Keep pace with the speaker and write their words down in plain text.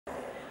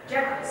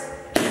Jab cross.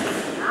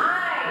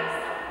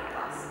 Nice.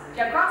 Cross.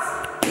 Jab cross.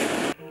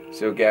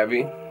 So Gabby,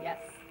 Yes.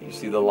 you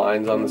see the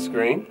lines on the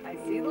screen? I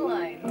see the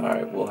lines. All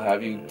right, we'll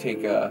have you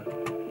take a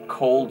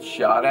cold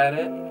shot at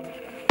it.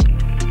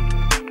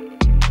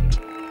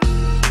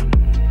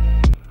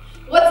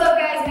 What's up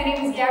guys, my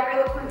name is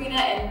Gabriella Corvina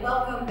and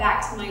welcome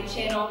back to my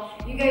channel.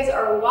 You guys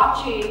are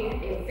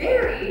watching a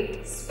very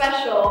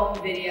special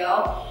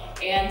video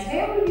and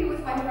today I'm going to be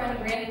with my friend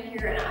Brandon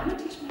here and I'm going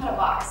to teach him how to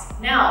box.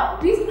 Now,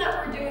 the reason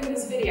that we're doing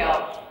this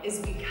video is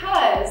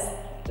because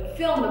the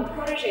film, The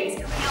Protege,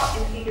 is coming out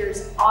in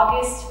theaters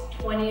August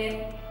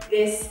 20th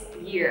this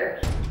year.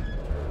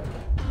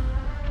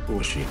 Who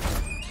is she?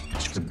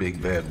 She's a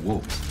big bad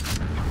wolf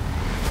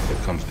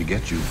that comes to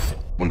get you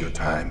when your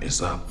time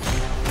is up.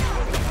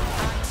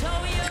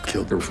 You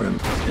killed her friend,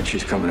 and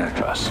she's coming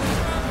after us.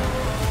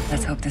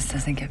 Let's hope this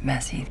doesn't get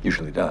messy.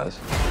 Usually does.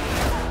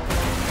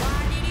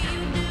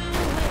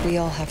 We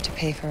all have to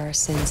pay for our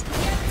sins.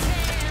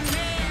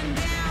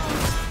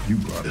 You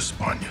brought this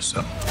upon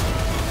yourself.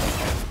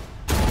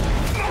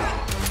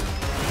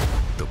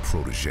 The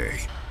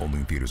Protege, only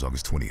in theaters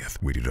August 20th,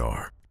 rated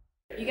R.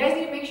 You guys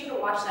need to make sure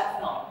to watch that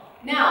film.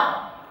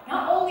 Now,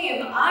 not only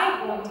am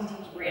I going to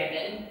teach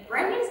Brandon,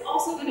 Brandon's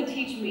also going to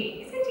teach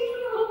me. He's going to teach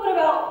me a little bit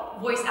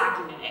about voice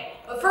acting today.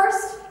 But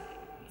first,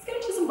 he's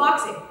going to do some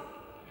boxing.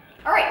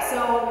 All right,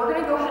 so we're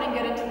going to go ahead and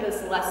get into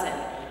this lesson.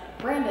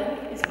 Brandon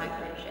is my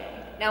protege.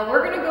 Now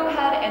we're going to go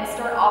ahead and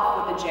start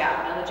off with the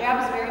jab. Now the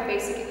jab is very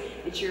basic.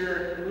 It's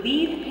your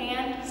lead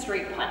hand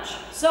straight punch.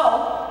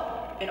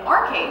 So in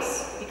our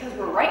case, because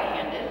we're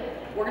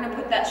right-handed, we're going to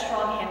put that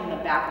strong hand in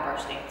the back of our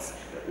stance.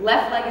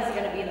 Left leg is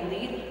going to be in the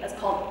lead. That's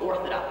called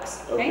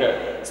orthodox.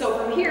 Okay? So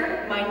from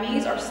here, my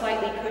knees are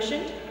slightly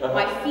cushioned.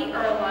 My feet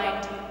are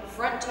aligned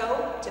front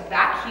toe to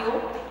back heel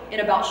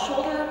in about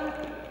shoulder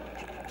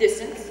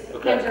distance.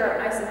 Hands are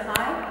nice and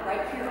high,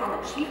 right here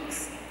on the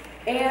cheeks.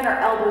 And our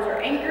elbows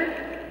are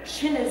anchored.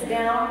 Chin is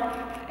down,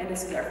 and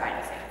this is our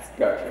final stance.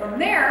 Gotcha. From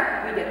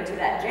there, we get into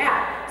that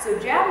jab. So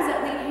jab is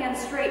that lead hand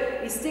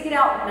straight. We stick it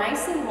out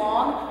nice and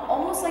long,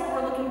 almost like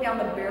we're looking down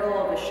the barrel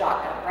of a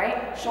shotgun,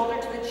 right? Shoulder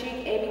to the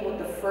cheek, aiming with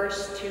the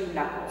first two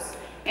knuckles.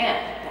 And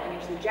going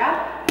into the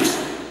jab.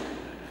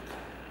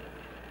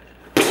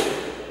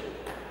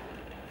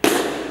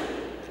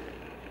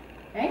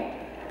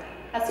 Okay?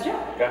 That's the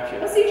jab. Gotcha.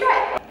 Let's see you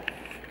try it.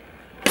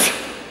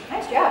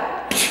 Nice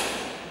jab.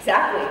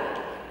 Exactly.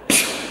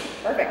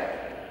 Perfect.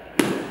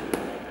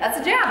 That's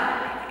a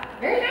jab.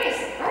 Very nice.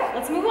 All right,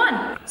 let's move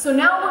on. So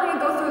now we're going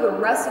to go through the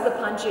rest of the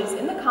punches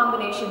in the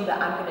combination that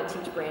I'm going to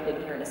teach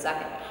Brandon here in a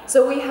second.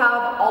 So we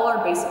have all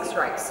our basic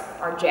strikes.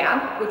 Our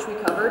jab, which we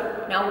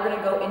covered. Now we're going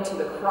to go into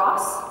the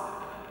cross,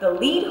 the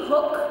lead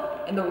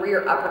hook, and the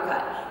rear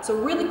uppercut. So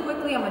really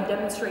quickly, I'm going to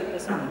demonstrate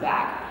this on the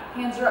back.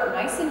 Hands are up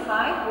nice and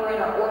high. We're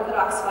in our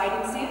orthodox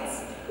fighting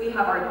stance. We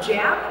have our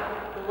jab,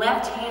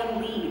 left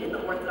hand lead in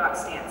the orthodox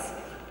stance.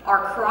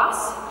 Our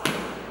cross,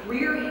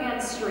 rear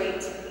hand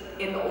straight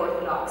in the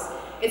orthodox.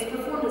 It's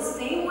performed the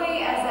same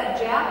way as that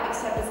jab,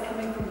 except it's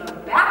coming from the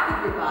back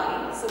of your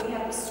body. So we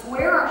have to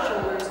square our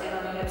shoulders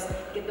and our hips,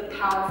 get the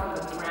power from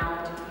the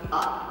ground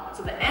up.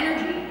 So the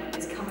energy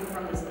is coming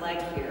from this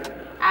leg here.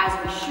 As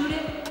we shoot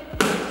it,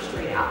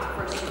 straight out,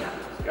 first two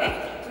knuckles,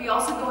 okay? We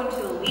also go into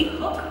the lead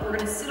hook. We're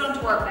gonna sit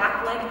onto our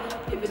back leg,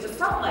 pivot to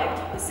front leg.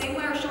 The same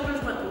way our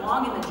shoulders went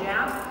long in the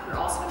jab, we're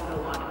also gonna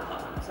go long in the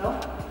hook. So.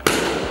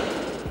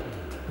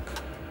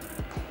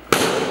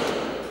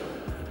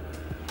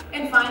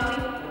 And finally,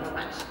 one more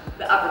punch,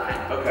 the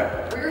uppercut.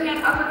 Okay. Rear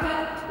hand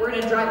uppercut, we're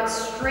gonna drive it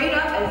straight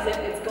up as if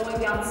it's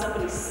going down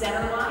somebody's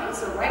center line,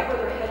 so right where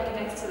their head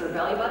connects to their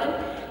belly button,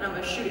 and I'm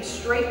gonna shoot it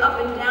straight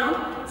up and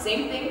down.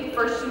 Same thing,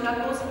 first two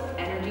knuckles,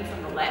 energy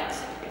from the legs.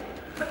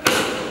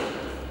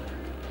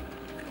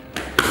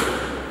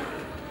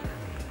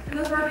 And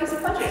those are our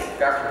basic punches.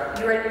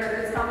 Gotcha. You ready to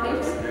do this combination?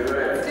 Let's do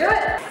it. Let's do it.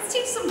 Let's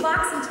teach some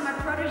boxing to my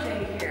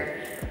protege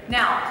here.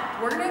 Now,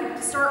 we're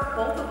gonna start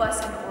both of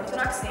us in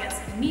orthodox stance.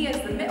 Me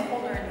as the mitt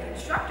holder and the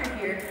instructor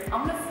here,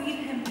 I'm gonna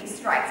feed him these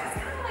strikes.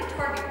 It's kind of like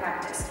target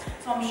practice.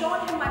 So I'm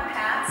showing him my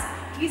pads.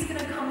 He's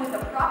gonna come with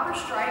a proper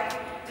strike.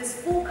 This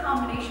full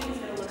combination is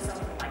gonna look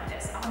something like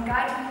this. I'm gonna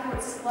guide him through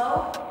it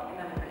slow, and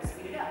then we're gonna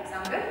speed it up.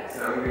 Sound good?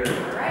 Sound good.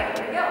 All right,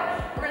 here we go.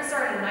 We're gonna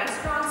start in a nice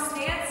strong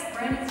stance.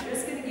 Brandon's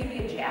just gonna give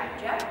me a jab.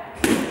 Jab.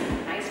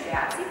 Nice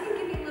jab. See if he can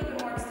give me a little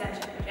bit more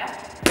extension. Jab.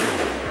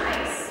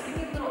 Nice. Give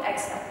me a little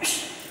exhale.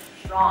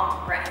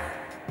 Strong breath.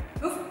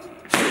 Move.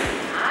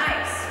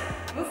 Nice.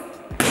 Move.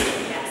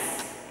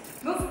 Yes.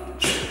 Move.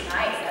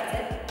 Nice. That's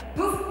it.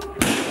 Move.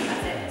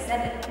 That's it.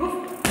 Extend it. Move.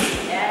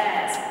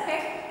 Yes.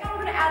 Okay. Now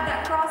we're going to add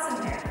that cross in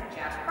there.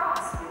 Jab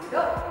cross. Here we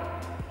go.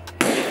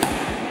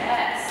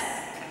 Yes.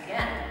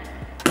 Again.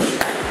 Give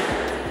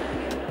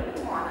me a little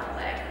bit more on that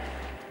leg.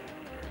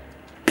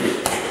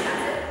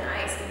 That's it.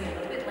 Nice. Give me a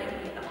little bit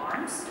lengthy in the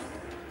arms.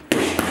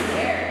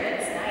 There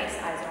it is. Nice.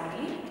 Eyes on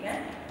me.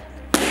 Again.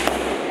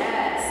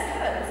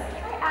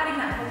 Adding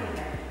that hook in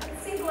there.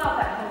 Let's single out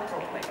that hook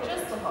real quick.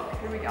 Just the hook.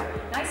 Here we go.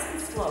 Nice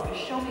and slow.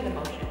 Just show me the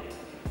motion.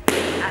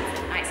 That's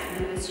it. Nice.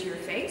 Move this to your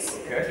face.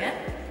 Okay. Again.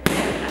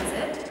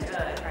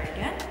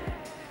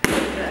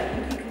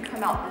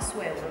 come out this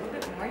way a little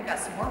bit more. You got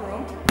some more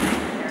room.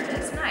 There it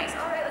is, nice.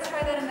 All right, let's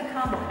try that in the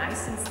combo.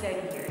 Nice and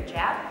steady here.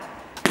 Jab,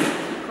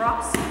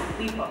 cross,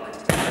 lead hook.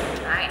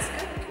 Nice,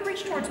 good. You can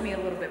reach towards me a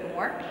little bit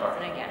more.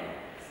 And again.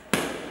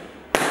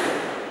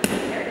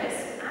 There it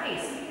is,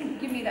 nice. You can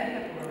give me that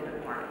hip a little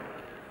bit more.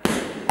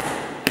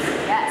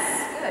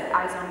 Yes, good.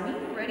 Eyes on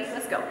me, ready,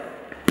 let's go.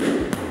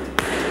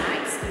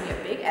 Nice, give me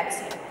a big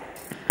exhale.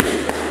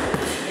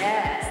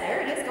 Yes,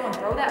 there it is. Go and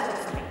throw that hook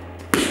for me.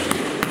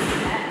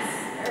 Yes,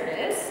 there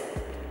it is.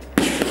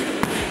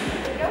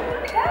 There we go.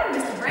 Look at that,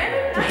 Mr.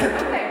 Brandon. Nice.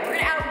 Okay, we're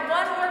gonna add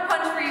one more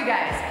punch for you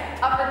guys.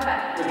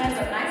 Uppercut. Hands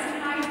up nice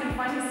and high. You can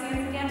find your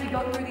stance again. We go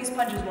through these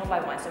punches one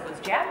by one. So it goes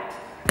jab,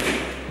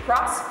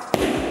 cross,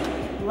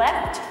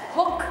 left,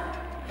 hook,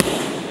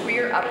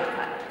 rear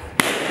uppercut.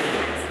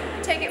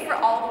 Take it for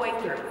all the way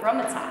through. From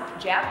the top.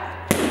 Jab,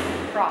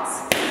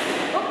 cross,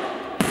 hook,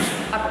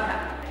 uppercut.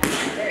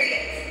 There it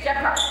is. Jab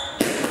cross.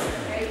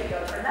 There you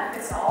go. Turn that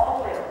fist all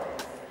the way over.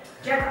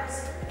 Jab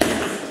cross.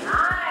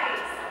 Nice.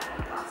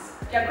 Cross.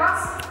 Jab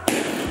cross.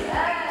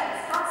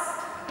 Yes. Cross.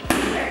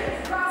 There it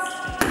is. Cross.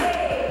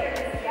 Hey. There it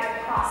is. Jab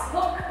cross.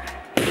 Hook.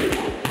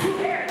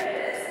 There it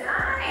is.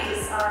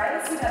 Nice. All right.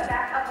 Let's do that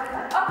back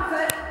uppercut.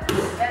 Uppercut.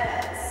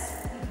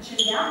 Yes.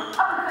 Chin down.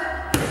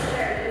 Uppercut.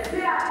 There it is.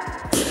 Jab.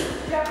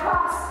 Jab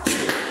cross.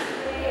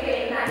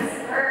 Hey. Nice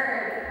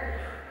burn.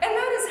 And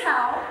that is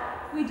how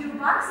we do a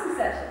boxing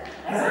session.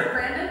 Excellent,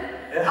 Brandon.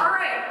 Yeah. All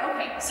right,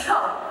 okay, so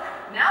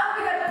now that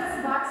we got done with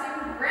some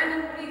boxing,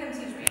 Brandon, what are you going to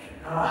teach me?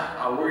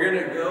 We're going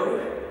to go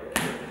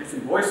do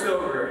some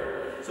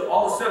voiceover. So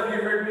all the stuff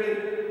you heard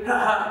me,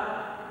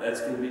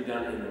 that's going to be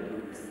done in the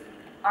booth.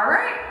 All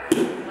right,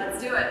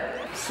 let's do it.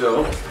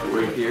 So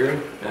we're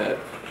here at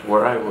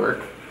where I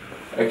work,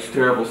 Extra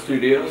Terrible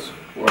Studios,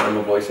 where I'm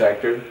a voice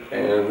actor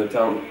and the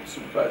talent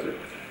supervisor.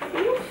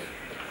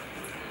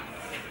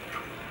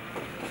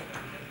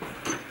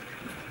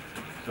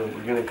 So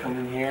we're gonna come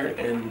in here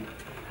and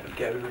have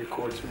Gabby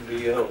record some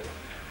video.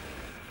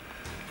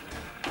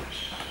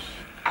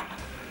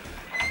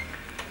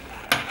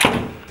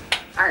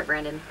 All right,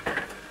 Brandon,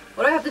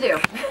 what do I have to do?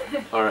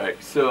 All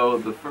right, so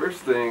the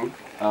first thing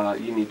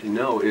you need to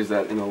know is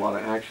that in a lot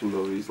of action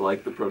movies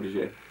like The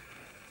Protege,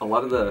 a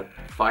lot of the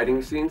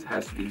fighting scenes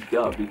has to be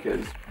dubbed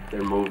because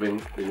they're moving,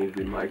 they need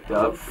to be mic'd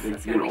up. You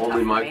can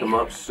only mic them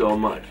up so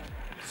much.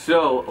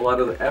 So a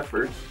lot of the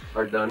efforts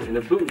are done in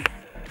a booth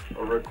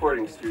or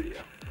recording studio.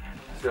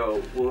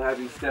 So we'll have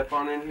you step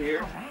on in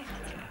here.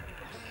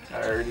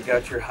 I already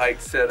got your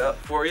height set up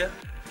for you.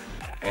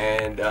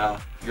 And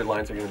your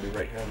lines are gonna be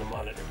right here on the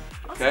monitor.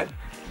 Okay?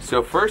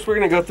 So first we're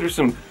gonna go through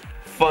some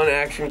fun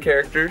action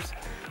characters.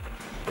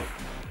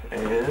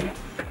 And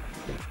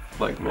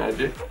like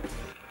magic.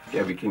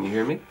 Gabby, can you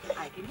hear me?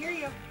 I can hear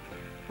you.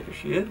 Here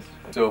she is.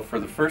 So for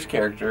the first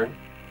character,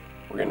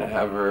 we're gonna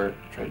have her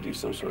try to do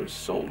some sort of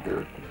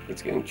soldier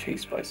that's getting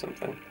chased by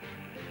something.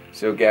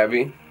 So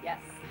Gabby,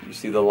 Yes. you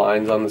see the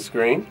lines on the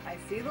screen? I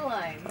see the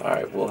lines. All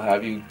right, we'll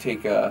have you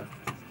take a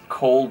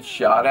cold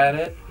shot at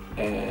it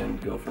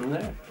and go from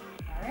there.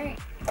 All right.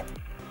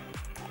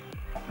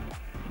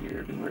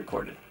 You're being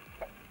recorded.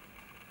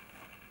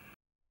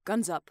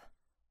 Guns up,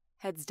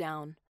 heads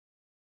down.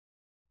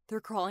 They're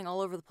crawling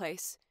all over the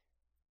place.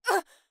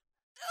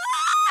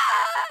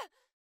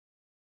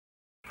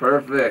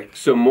 Perfect.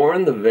 So more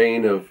in the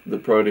vein of The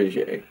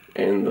Protege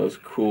and those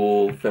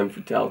cool femme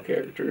fatale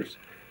characters,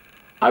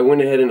 I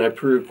went ahead and I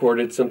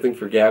pre-recorded something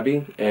for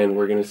Gabby, and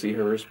we're gonna see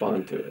her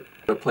respond to it.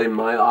 I'm gonna play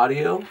my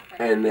audio,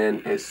 and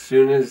then as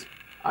soon as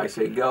I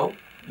say go,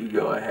 you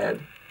go ahead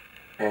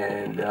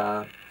and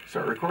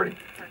start recording.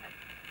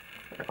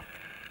 Perfect.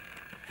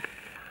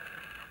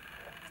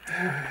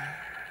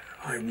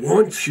 I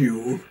want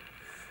you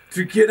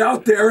to get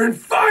out there and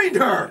find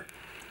her!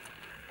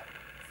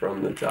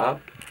 From the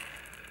top.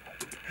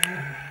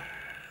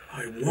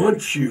 I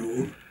want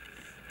you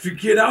to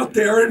get out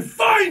there and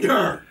find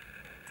her!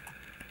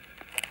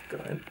 Go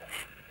ahead.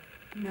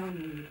 No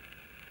need.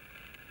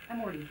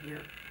 I'm already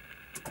here.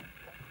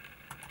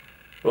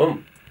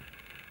 Boom.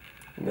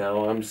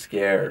 Now I'm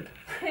scared.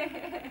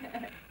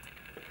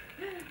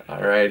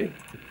 Alrighty.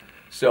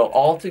 So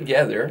all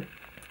together,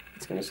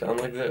 it's gonna sound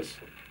like this.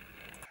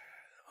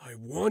 I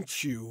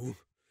want you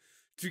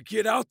to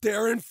get out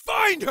there and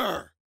find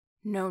her!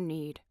 No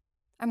need.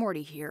 I'm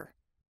already here.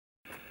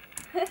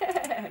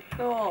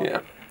 Cool.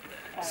 Yeah.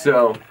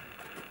 So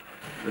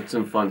that's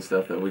some fun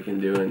stuff that we can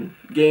do in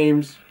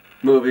games,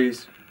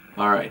 movies.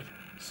 Alright.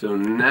 So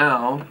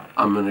now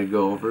I'm gonna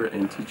go over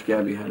and teach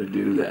Gabby how to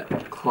do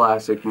that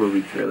classic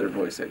movie trailer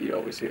voice that you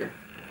always hear.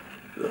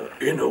 The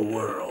inner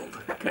world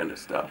kind of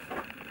stuff.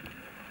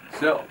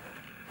 So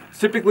it's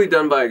typically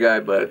done by a guy,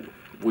 but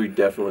we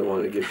definitely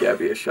want to give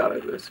Gabby a shot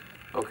at this.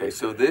 Okay,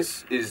 so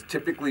this is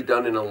typically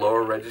done in a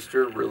lower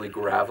register, really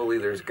gravelly.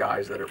 There's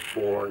guys that are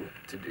born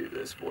to do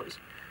this voice.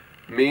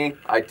 Me,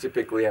 I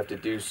typically have to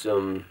do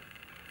some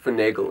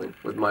finagling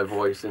with my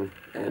voice and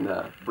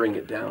bring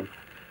it down.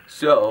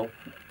 So,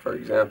 for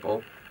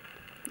example,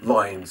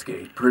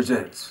 Lionsgate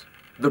presents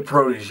The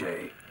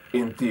Protege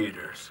in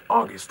theaters,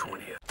 August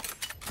 20th.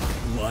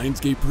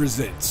 Lionsgate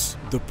presents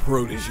The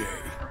Protege,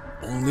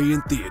 only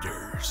in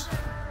theaters.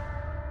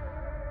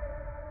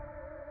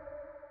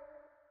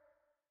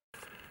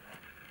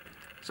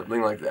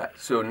 Something like that.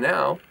 So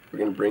now we're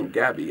gonna bring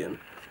Gabby in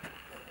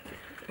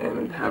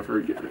and have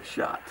her give it a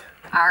shot.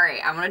 All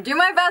right, I'm gonna do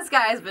my best,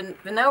 guys,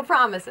 but no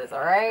promises,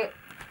 all right?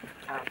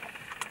 Okay,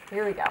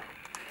 here we go.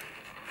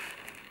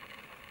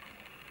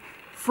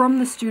 From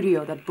the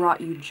studio that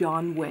brought you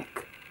John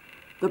Wick,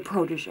 The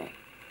Protege,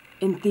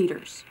 in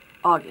theaters,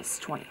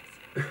 August 20th.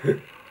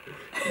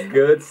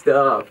 Good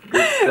stuff.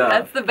 Good stuff.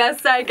 That's the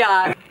best I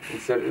got.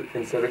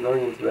 Instead of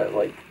going into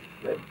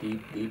that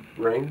deep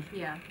range,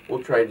 Yeah.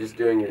 we'll try just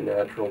doing your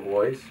natural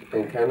voice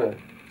and kind of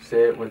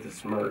say it with a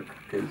smirk,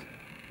 because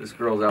this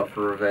girl's out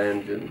for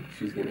revenge and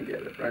she's gonna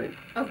get it, right?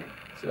 Okay.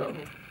 So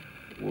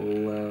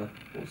we'll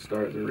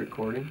start the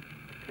recording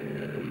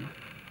and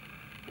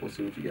we'll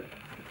see what you get.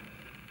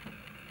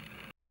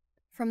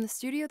 From the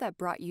studio that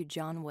brought you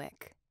John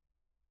Wick,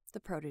 The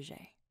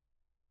Protege,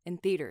 in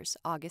theaters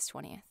August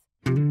 20th.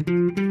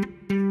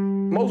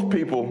 Most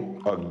people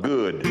are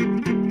good.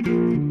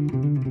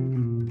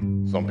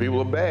 Some people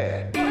are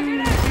bad.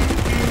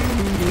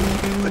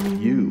 But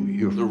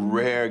you're the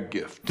rare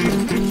gift.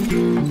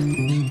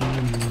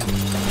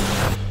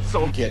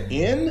 So get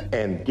in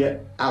and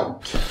get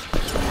out.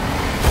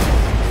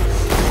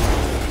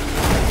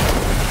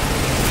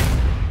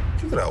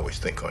 You could always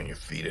think on your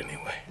feet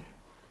anyway.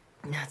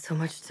 Not so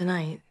much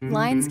tonight.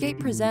 Lionsgate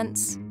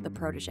presents The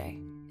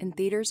Protege, in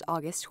theaters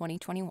August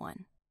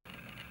 2021.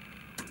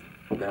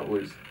 That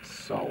was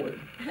solid.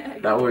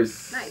 That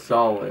was nice.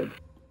 Solid.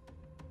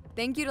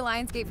 Thank you to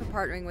Lionsgate for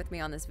partnering with me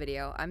on this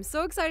video. I'm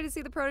so excited to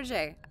see The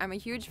Protege. I'm a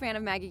huge fan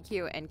of Maggie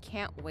Q and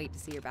can't wait to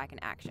see her back in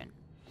action.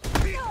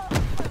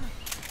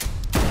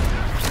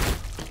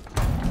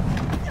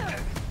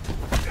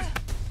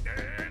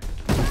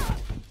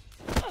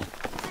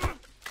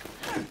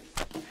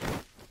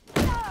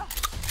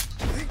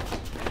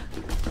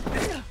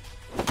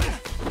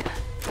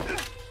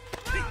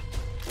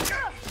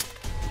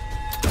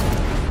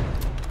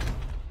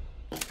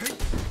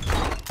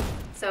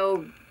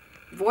 So,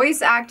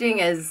 voice acting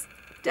is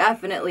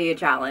definitely a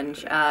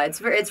challenge.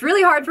 It's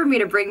really hard for me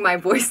to bring my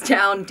voice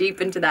down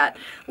deep into that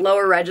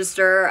lower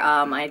register.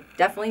 I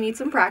definitely need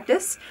some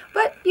practice,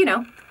 but you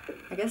know,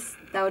 I guess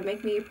that would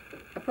make me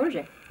a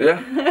protege.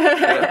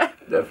 Yeah,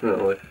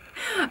 definitely.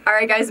 All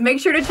right, guys, make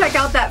sure to check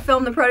out that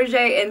film, The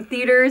Protege, in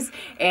theaters,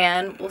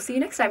 and we'll see you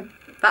next time.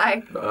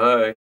 Bye.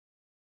 Bye.